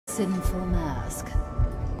Sinful mask.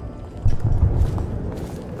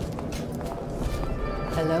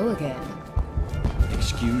 Hello again.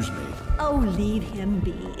 Excuse me. Oh, leave him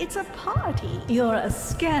be. It's a party. You're a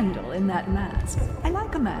scandal in that mask. I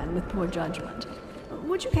like a man with poor judgment.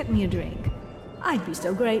 Would you get me a drink? I'd be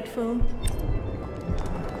so grateful.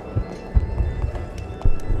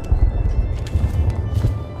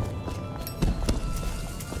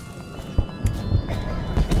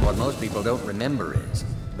 What most people don't remember is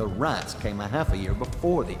the rats came a half a year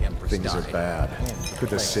before the Empress died. Things are bad. Could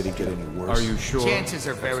the city get any worse? Are you sure? Chances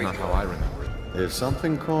are very That's not good. how I remember it. If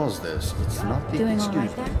something caused this, it's not the Doing all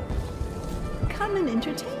excuse right me. there? Come and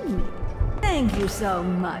entertain me. Thank you so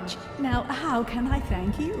much. Now, how can I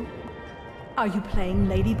thank you? Are you playing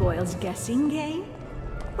Lady Boyle's guessing game?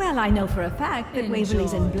 Well, I know for a fact that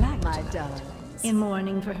Waverly's in black my tonight. darlings. In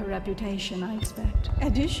mourning for her reputation, I expect.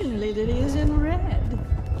 Additionally, Lily is in red.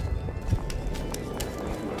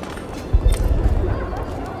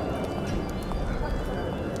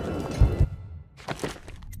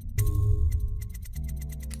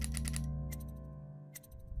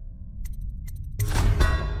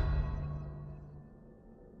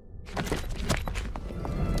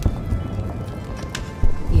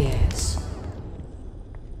 Yes.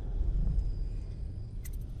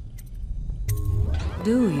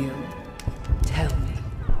 Do you? Tell me.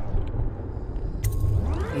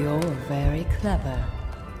 You're very clever.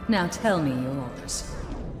 Now tell me yours.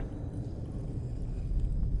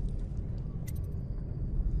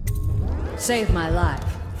 Save my life.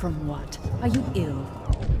 From what? Are you ill?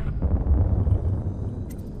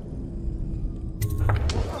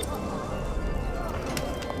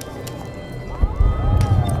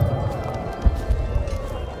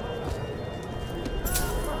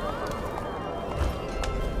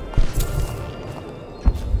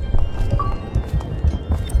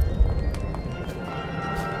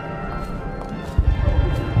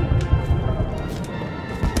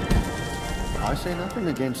 I say nothing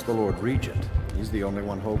against the Lord Regent. He's the only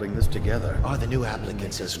one holding this together. Are the new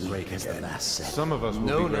applicants as great as the last set? Some of us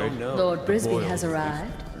will be great. Lord Brisby Boyle has will be.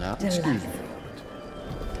 arrived. Now, excuse me. Delightful.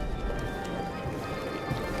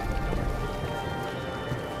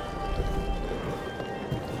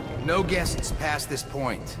 No guests past this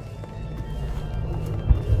point.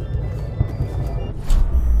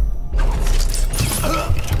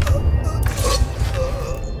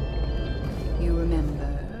 You remember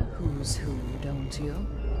who's who, don't you?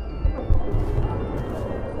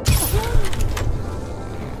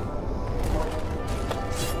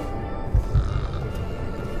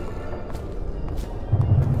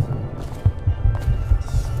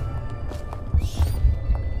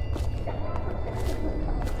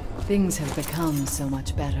 Things have become so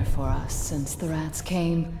much better for us since the rats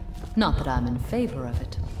came. Not that I'm in favor of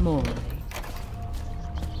it, morally.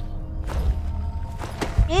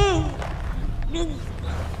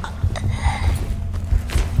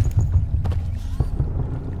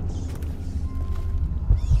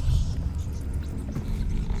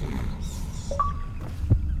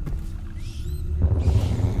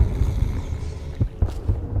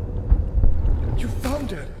 You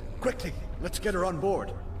found her! Quickly, let's get her on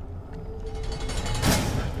board.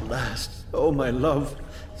 At last. Oh, my love.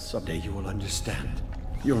 Someday you will understand.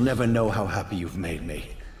 You'll never know how happy you've made me.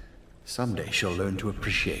 Someday she'll learn to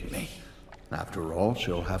appreciate me. After all,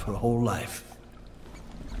 she'll have her whole life.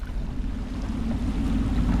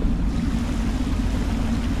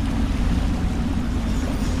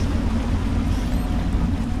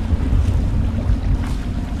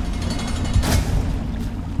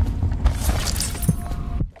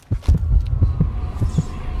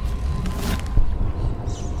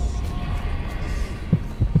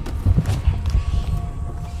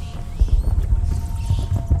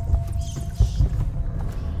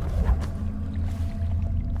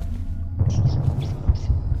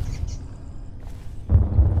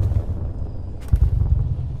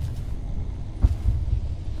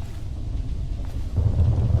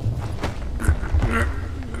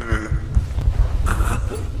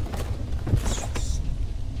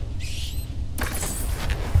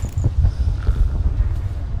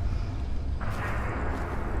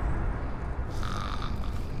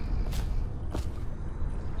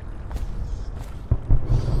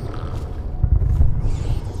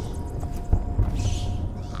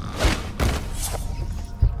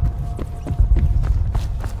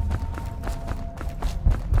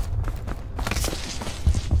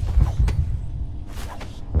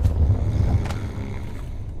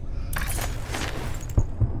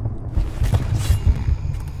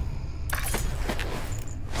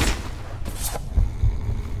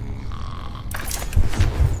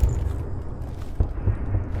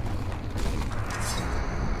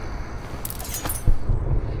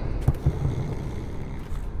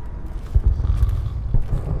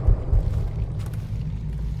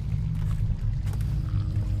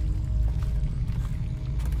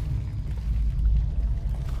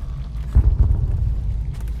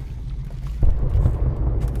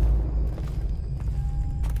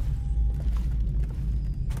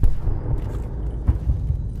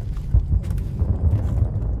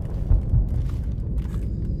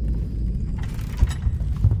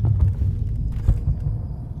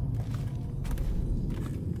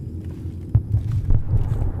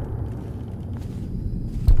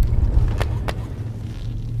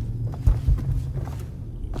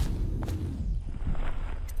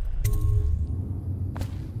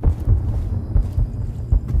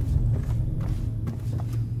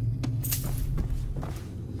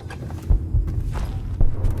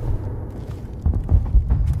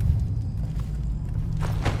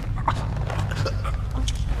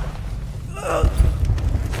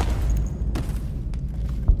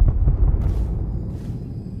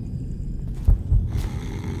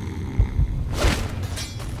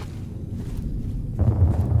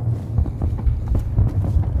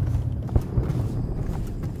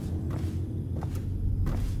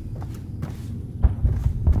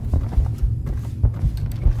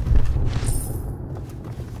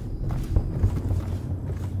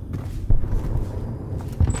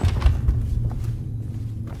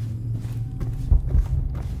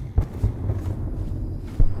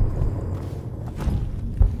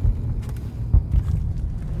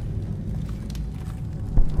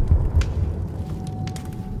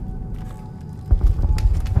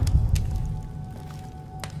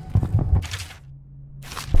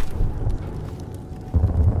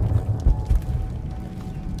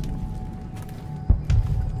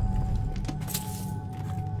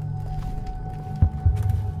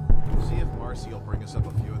 Marcy will bring us up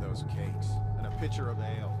a few of those cakes and a pitcher of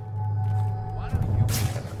ale. Why don't you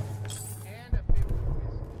and a bit of whiskey?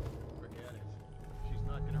 Forget it. She's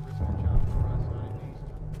not gonna risk her job for us, not in these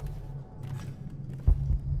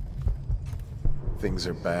times. Things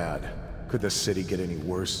are bad. Could the city get any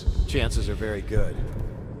worse? Chances are very good.